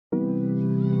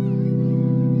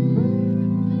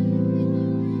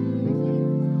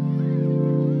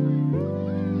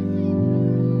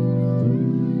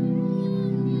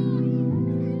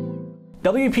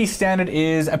WP Standard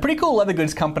is a pretty cool leather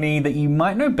goods company that you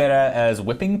might know better as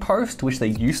Whipping Post, which they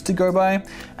used to go by.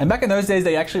 And back in those days,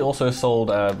 they actually also sold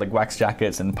like wax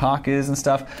jackets and parkas and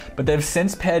stuff, but they've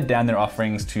since pared down their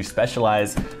offerings to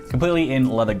specialize completely in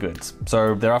leather goods.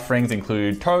 So their offerings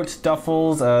include totes,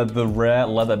 duffels, the rare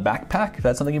leather backpack, if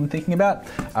that's something you've been thinking about,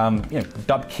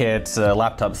 dup kits,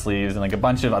 laptop sleeves, and like a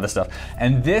bunch of other stuff.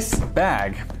 And this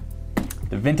bag,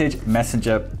 the Vintage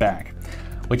Messenger bag,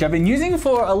 which I've been using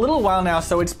for a little while now,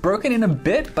 so it's broken in a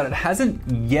bit, but it hasn't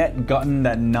yet gotten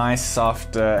that nice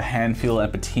soft hand feel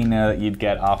and patina that you'd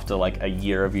get after like a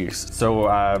year of use. So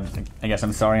I guess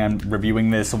I'm sorry I'm reviewing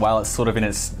this while it's sort of in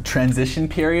its transition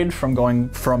period from going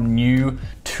from new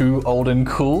to old and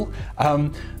cool,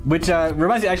 which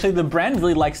reminds me, actually, the brand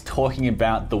really likes talking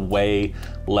about the way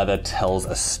leather tells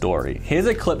a story. Here's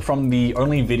a clip from the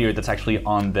only video that's actually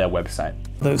on their website.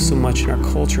 Though so much in our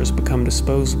culture has become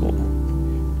disposable,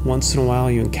 once in a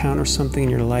while you encounter something in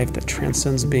your life that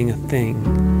transcends being a thing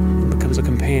and becomes a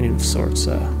companion of sorts,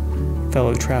 a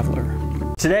fellow traveler.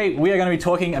 Today we are going to be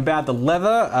talking about the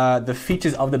leather, the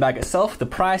features of the bag itself, the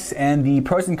price, and the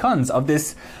pros and cons of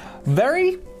this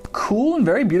very cool and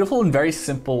very beautiful and very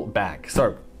simple bag.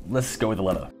 So let's go with the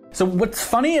leather. So what's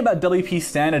funny about WP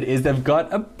Standard is they've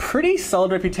got a pretty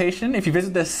solid reputation. If you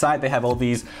visit their site, they have all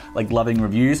these like loving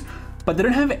reviews, but they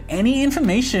don't have any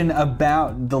information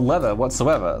about the leather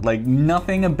whatsoever. Like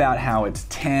nothing about how it's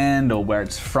tanned or where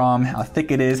it's from, how thick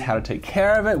it is, how to take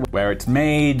care of it, where it's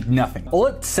made, nothing. All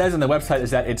it says on their website is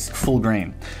that it's full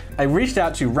grain. I reached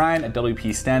out to Ryan at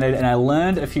WP Standard and I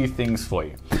learned a few things for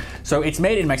you. So it's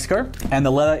made in Mexico and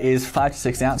the leather is 5 to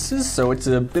 6 ounces. So it's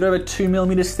a bit of a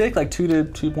 2mm thick, like 2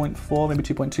 to 2.4, maybe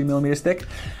 2.2mm thick.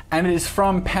 And it is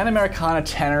from Panamericana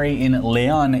tannery in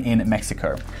Leon in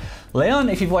Mexico. Leon,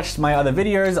 if you've watched my other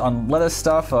videos on leather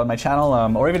stuff on my channel,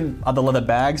 or even other leather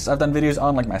bags I've done videos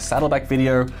on, like my saddleback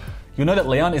video, you'll know that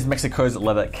Leon is Mexico's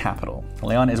leather capital.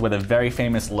 Leon is where the very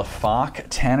famous Lafargue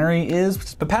tannery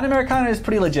is, but Panamericana is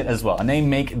pretty legit as well, and they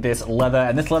make this leather,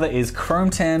 and this leather is chrome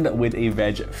tanned with a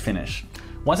veg finish.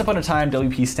 Once upon a time,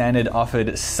 WP Standard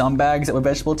offered some bags that were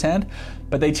vegetable tanned,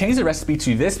 but they changed the recipe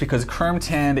to this because chrome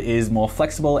tanned is more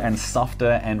flexible and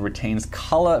softer and retains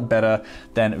color better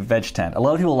than veg tanned. A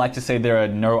lot of people like to say there are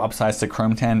no upsides to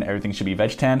chrome tanned, everything should be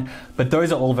veg tanned, but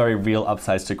those are all very real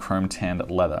upsides to chrome tanned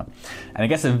leather. And I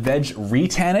guess a veg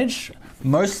retannage,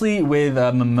 mostly with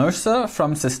mimosa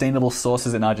from sustainable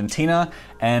sources in Argentina,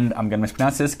 and I'm gonna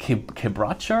mispronounce this,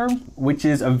 quebracho, which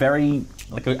is a very,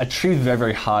 like a true, very,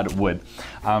 very hard wood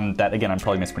that, again, I'm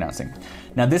probably mispronouncing.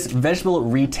 Now this vegetable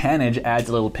retannage adds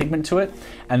a little pigment to it,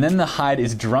 and then the hide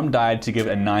is drum dyed to give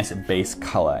it a nice base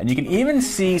color. And you can even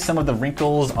see some of the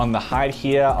wrinkles on the hide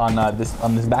here, on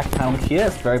this back panel here.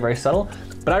 It's very, very subtle,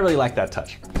 but I really like that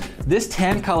touch. This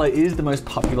tan color is the most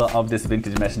popular of this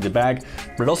Vintage Messenger bag,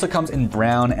 but it also comes in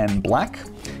brown and black.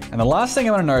 And the last thing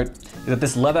I want to note is that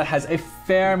this leather has a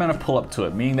fair amount of pull up to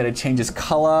it, meaning that it changes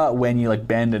color when you like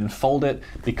bend and fold it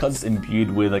because it's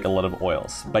imbued with like a lot of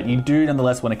oils. But you do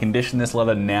nonetheless want to condition this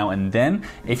leather now and then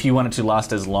if you want it to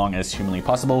last as long as humanly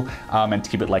possible, and to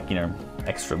keep it like, you know,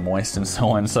 extra moist and so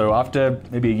on. So after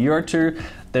maybe a year or two,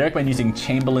 they recommend using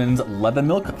Chamberlain's leather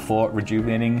milk for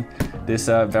rejuvenating this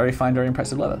very fine, very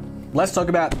impressive leather. Let's talk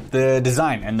about the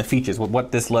design and the features,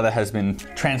 what this leather has been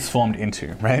transformed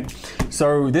into, right?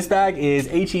 So this bag is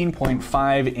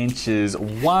 18.5 inches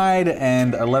wide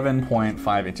and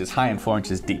 11.5 inches high and 4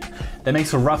 inches deep. That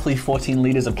makes for roughly 14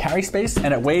 liters of carry space,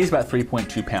 and it weighs about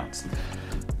 3.2 pounds.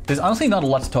 There's honestly not a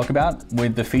lot to talk about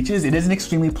with the features. It is an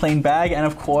extremely plain bag, and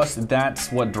of course, that's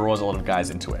what draws a lot of guys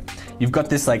into it. You've got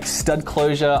this like stud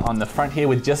closure on the front here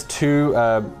with just two,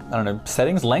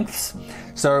 lengths.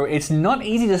 So it's not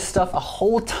easy to stuff a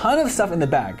whole ton of stuff in the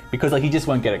bag because like you just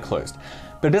won't get it closed.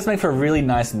 But it does make for a really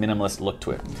nice minimalist look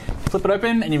to it. Flip it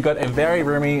open and you've got a very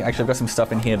roomy, actually I've got some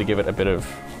stuff in here to give it a bit of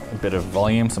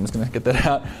volume, so I'm just gonna get that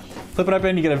out. Flip it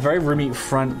open, you get a very roomy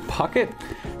front pocket,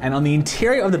 and on the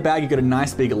interior of the bag you get a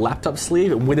nice big laptop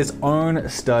sleeve with its own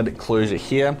stud closure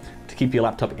here to keep your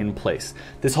laptop in place.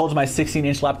 This holds my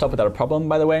 16-inch laptop without a problem,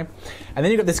 by the way. And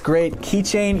then you've got this great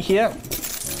keychain here,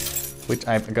 which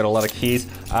I've got a lot of keys,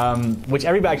 which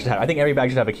every bag should have. I think every bag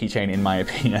should have a keychain in my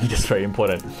opinion, just very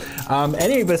important.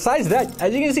 Anyway, besides that,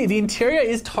 as you can see, the interior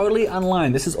is totally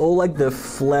unlined. This is all like the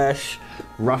flesh,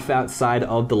 rough outside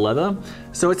of the leather.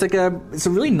 So it's a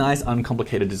really nice,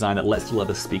 uncomplicated design that lets the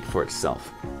leather speak for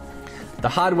itself. The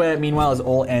hardware, meanwhile, is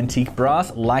all antique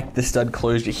brass, like the stud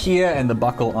closure here and the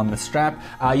buckle on the strap.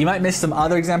 You might miss some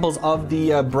other examples of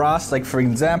the brass, like for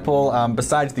example,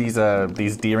 besides these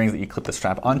D-rings that you clip the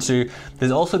strap onto,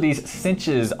 there's also these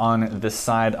cinches on the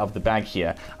side of the bag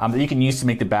here that you can use to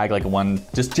make the bag like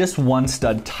just one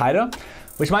stud tighter,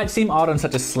 which might seem odd on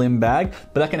such a slim bag,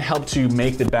 but that can help to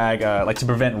make the bag, like to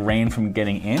prevent rain from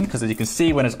getting in, because as you can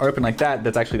see, when it's open like that,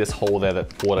 there's actually this hole there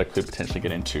that water could potentially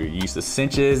get into. You use the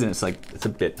cinches and it's a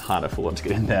bit harder for water to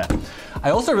get in there. I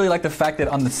also really like the fact that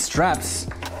on the straps,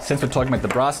 since we're talking about the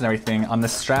brass and everything, on the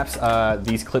straps,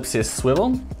 these clips here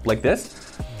swivel like this,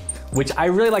 which I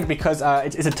really like because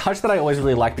it's a touch that I always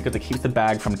really like because it keeps the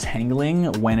bag from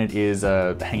tangling when it is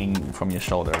hanging from your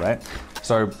shoulder, right?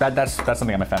 So that's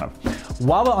something I'm a fan of.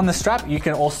 While we're on the strap, you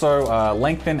can also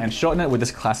lengthen and shorten it with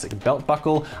this classic belt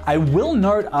buckle. I will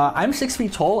note, I'm 6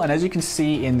 feet tall, and as you can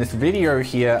see in this video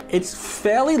here, it's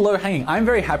fairly low hanging. I'm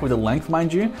very happy with the length,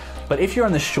 mind you, but if you're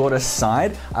on the shorter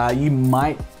side, you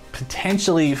might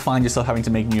potentially find yourself having to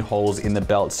make new holes in the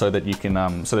belt so that you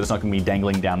can, so that it's not going to be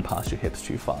dangling down past your hips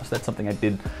too far. So that's something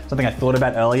I thought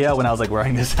about earlier when I was like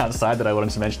wearing this outside that I wanted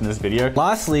to mention in this video.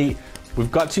 Lastly,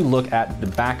 we've got to look at the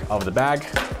back of the bag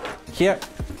here.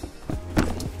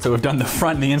 So we've done the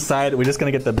front and the inside. We're just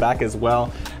gonna get the back as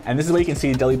well. And this is where you can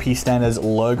see WP Standard's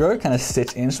logo kind of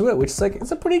stitched into it, which is like,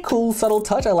 it's a pretty cool, subtle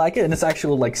touch. I like it. And it's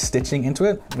actual like stitching into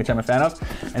it, which I'm a fan of.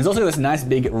 And there's also this nice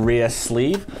big rear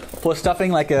sleeve for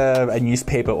stuffing like a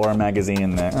newspaper or a magazine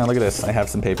in there. Oh, look at this. I have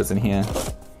some papers in here.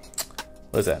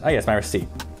 What is that? Oh, yes, my receipt.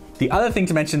 The other thing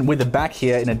to mention with the back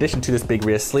here, in addition to this big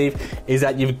rear sleeve, is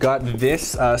that you've got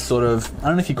this sort of, I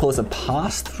don't know if you call this a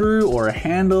pass-through or a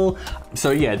handle. So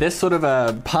yeah, this sort of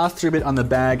a pass-through bit on the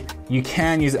bag, you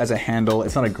can use it as a handle.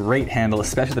 It's not a great handle,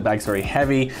 especially if the bag's very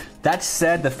heavy. That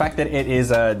said, the fact that it is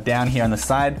down here on the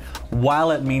side, while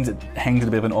it means it hangs at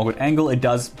a bit of an awkward angle, it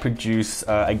does produce,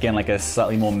 again, like a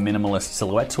slightly more minimalist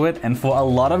silhouette to it. And for a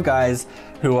lot of guys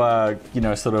who are, you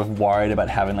know, sort of worried about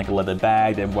having like a leather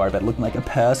bag, they're worried about looking like a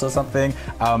purse or something,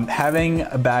 having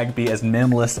a bag be as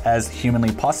minimalist as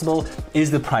humanly possible is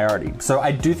the priority. So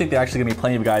I do think there are actually gonna be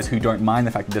plenty of guys who don't mind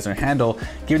the fact that there's no handle,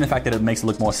 given the fact that it makes it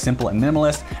look more simple and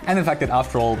minimalist, and the fact that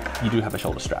after all, you do have a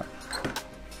shoulder strap.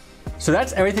 So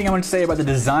that's everything I want to say about the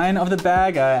design of the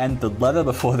bag and the leather.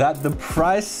 Before that, the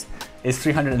price is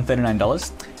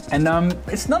 $339. And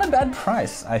it's not a bad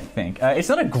price, I think. It's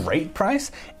not a great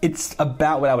price. It's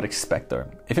about what I would expect though.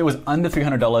 If it was under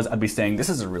 $300, I'd be saying this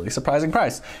is a really surprising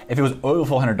price. If it was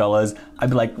over $400, I'd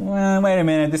be like, well, wait a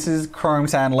minute, this is chrome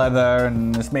sand leather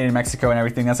and it's made in Mexico and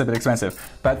everything, that's a bit expensive.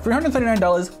 But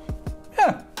 $339,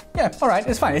 yeah, all right,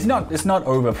 it's fine. It's not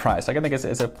overpriced. Like, I think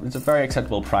it's a very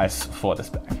acceptable price for this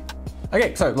bag.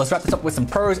 Okay, so let's wrap this up with some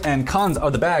pros and cons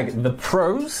of the bag. The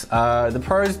pros,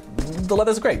 the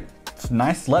leather's great. It's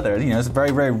nice leather, you know, it's a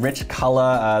very, very rich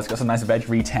color. It's got some nice veg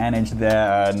retanage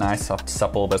there, nice, soft,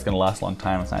 supple, but it's gonna last a long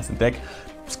time. It's nice and thick.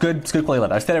 It's good quality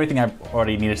leather. I've said everything I've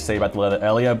already needed to say about the leather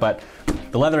earlier, but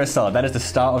the leather is solid. That is the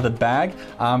start of the bag,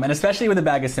 and especially with a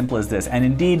bag as simple as this. And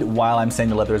indeed, while I'm saying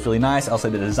the leather is really nice, I'll say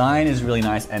the design is really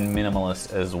nice and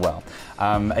minimalist as well.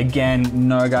 Again,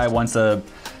 no guy wants a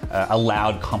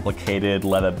loud, complicated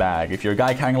leather bag. If you're a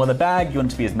guy carrying a leather bag, you want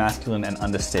it to be as masculine and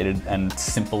understated and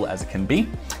simple as it can be,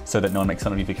 so that no one makes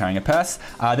fun of you for carrying a purse.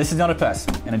 This is not a purse,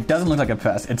 and it doesn't look like a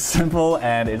purse. It's simple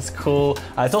and it's cool.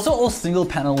 It's also all single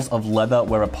panels of leather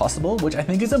wherever possible, which I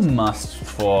think is a must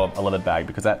for a leather bag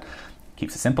because that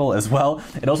keeps it simple as well.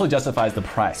 It also justifies the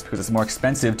price because it's more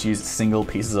expensive to use single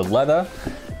pieces of leather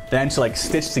than to like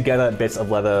stitch together bits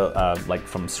of leather like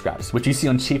from scraps, which you see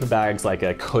on cheaper bags like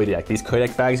a Kodak. These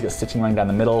Kodak bags, you got stitching running down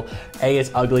the middle. A,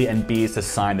 it's ugly, and B, it's a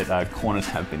sign that corners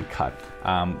have been cut,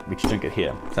 which you don't get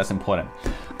here, so that's important.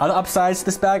 Other upsides to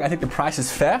this bag, I think the price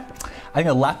is fair. I think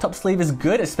the laptop sleeve is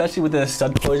good, especially with the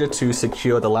stud closure to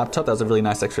secure the laptop. That was a really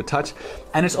nice extra touch.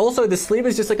 And it's also, the sleeve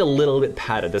is just like a little bit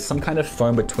padded. There's some kind of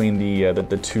foam between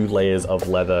the two layers of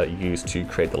leather used to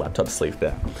create the laptop sleeve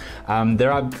there.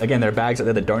 There are bags out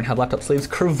there that don't have laptop sleeves.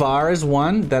 Crevar is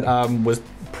one that was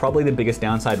probably the biggest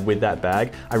downside with that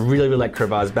bag. I really, really like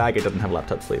Crevar's bag. It doesn't have a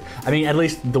laptop sleeve. I mean, at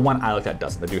least the one I looked at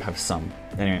doesn't. They do have some.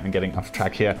 Anyway, I'm getting off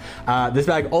track here. This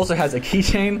bag also has a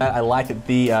keychain. I like it.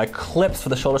 The clips for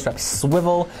the shoulder strap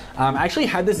swivel. I actually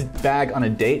had this bag on a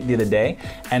date the other day,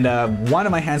 and one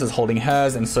of my hands was holding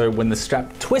hers, and so when the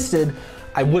strap twisted,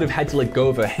 I would have had to let go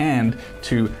of her hand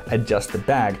to adjust the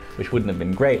bag, which wouldn't have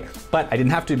been great, but I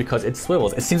didn't have to because it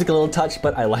swivels. It seems like a little touch,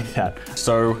 but I like that.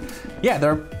 So yeah,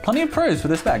 there are plenty of pros for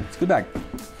this bag. It's a good bag.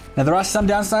 Now there are some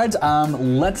downsides.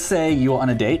 Let's say you were on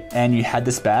a date and you had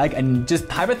this bag, and just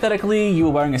hypothetically you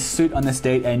were wearing a suit on this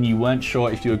date and you weren't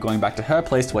sure if you were going back to her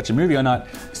place to watch a movie or not.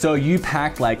 So you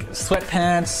packed like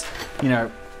sweatpants, you know,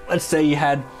 let's say you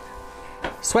had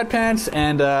sweatpants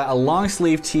and a long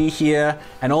sleeve tee here,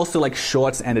 and also like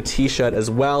shorts and a t-shirt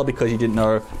as well, because you didn't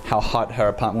know how hot her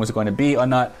apartment was going to be or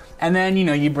not. And then, you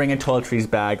know, you bring a toiletries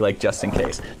bag, like, just in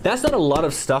case. That's not a lot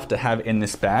of stuff to have in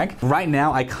this bag. Right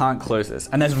now, I can't close this,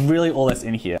 and that's really all that's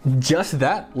in here. Just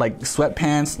that, like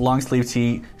sweatpants, long sleeve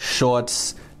tee,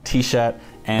 shorts, t-shirt,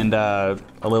 and a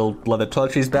little leather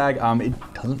toiletries bag.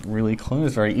 It doesn't really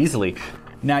close very easily.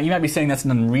 Now, you might be saying that's an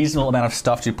unreasonable amount of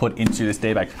stuff to put into this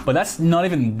day bag, but that's not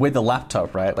even with the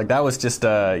laptop, right? Like, that was just,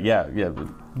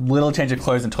 little change of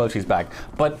clothes and toiletries bag.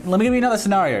 But let me give you another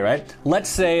scenario, right? Let's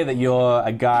say that you're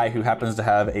a guy who happens to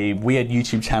have a weird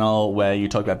YouTube channel where you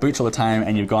talk about boots all the time,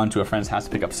 and you've gone to a friend's house to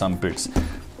pick up some boots.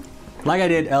 Like I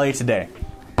did earlier today.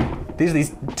 These are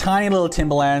these tiny little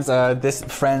Timberlands. This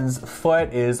friend's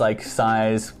foot is like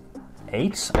size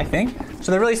 8, I think.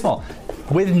 So they're really small.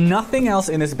 With nothing else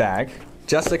in this bag,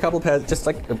 just a couple of pairs, just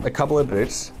like a couple of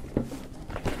boots,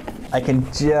 I can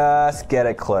just get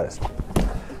it closed.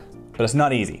 But it's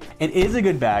not easy. It is a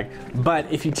good bag, but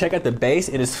if you check out the base,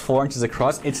 it is 4 inches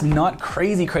across. It's not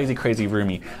crazy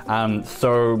roomy.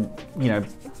 So, you know,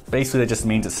 basically that just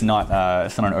means it's not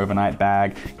an overnight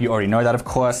bag. You already know that, of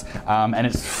course. And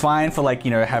it's fine for, like,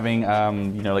 you know, having,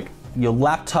 you know, like your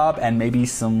laptop and maybe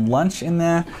some lunch in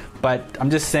there. But I'm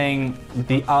just saying,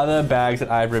 the other bags that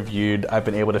I've reviewed, I've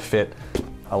been able to fit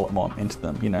a lot more into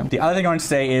them, you know. The other thing I want to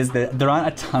say is that there aren't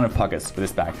a ton of pockets for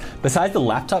this bag. Besides the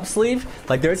laptop sleeve,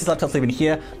 like there is this laptop sleeve in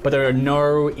here, but there are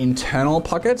no internal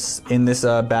pockets in this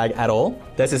bag at all.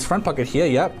 There's this front pocket here,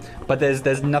 yep, but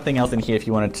there's nothing else in here if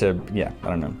you wanted to, yeah, I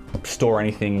don't know, store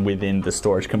anything within the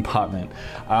storage compartment.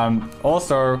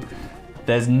 Also,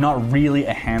 there's not really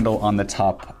a handle on the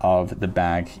top of the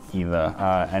bag either,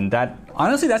 and that,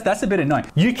 honestly, that's a bit annoying.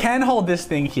 You can hold this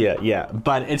thing here, yeah,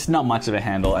 but it's not much of a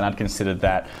handle, and I'd consider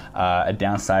that a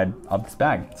downside of this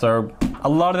bag. So a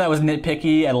lot of that was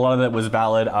nitpicky, and a lot of that was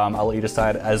valid. I'll let you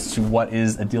decide as to what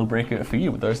is a deal breaker for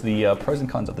you. Those are the pros and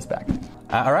cons of this bag.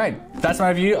 All right, that's my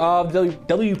review of the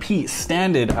WP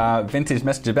Standard Vintage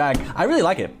Messenger Bag. I really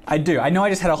like it, I do. I know I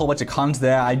just had a whole bunch of cons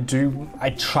there. I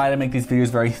try to make these videos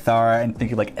very thorough and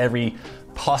think of like every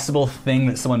possible thing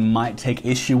that someone might take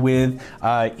issue with,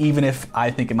 even if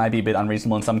I think it might be a bit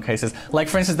unreasonable in some cases. Like,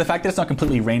 for instance, the fact that it's not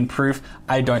completely rainproof,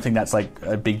 I don't think that's like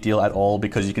a big deal at all,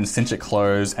 because you can cinch it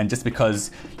closed, and just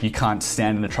because you can't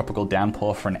stand in a tropical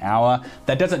downpour for an hour,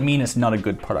 that doesn't mean it's not a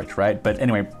good product, right? But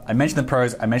anyway, I mentioned the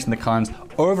pros, I mentioned the cons.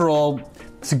 Overall,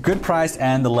 it's a good price,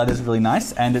 and the leather's really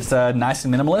nice, and it's nice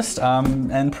and minimalist,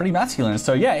 and pretty masculine.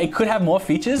 So yeah, it could have more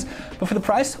features, but for the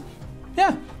price,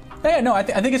 yeah, no, I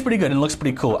think it's pretty good and it looks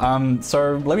pretty cool.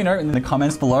 So let me know in the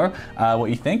comments below what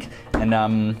you think,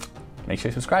 and make sure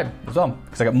you subscribe as well,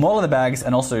 because I got more leather bags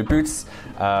and also boots,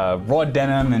 raw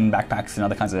denim and backpacks and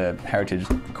other kinds of heritage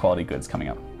quality goods coming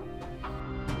up.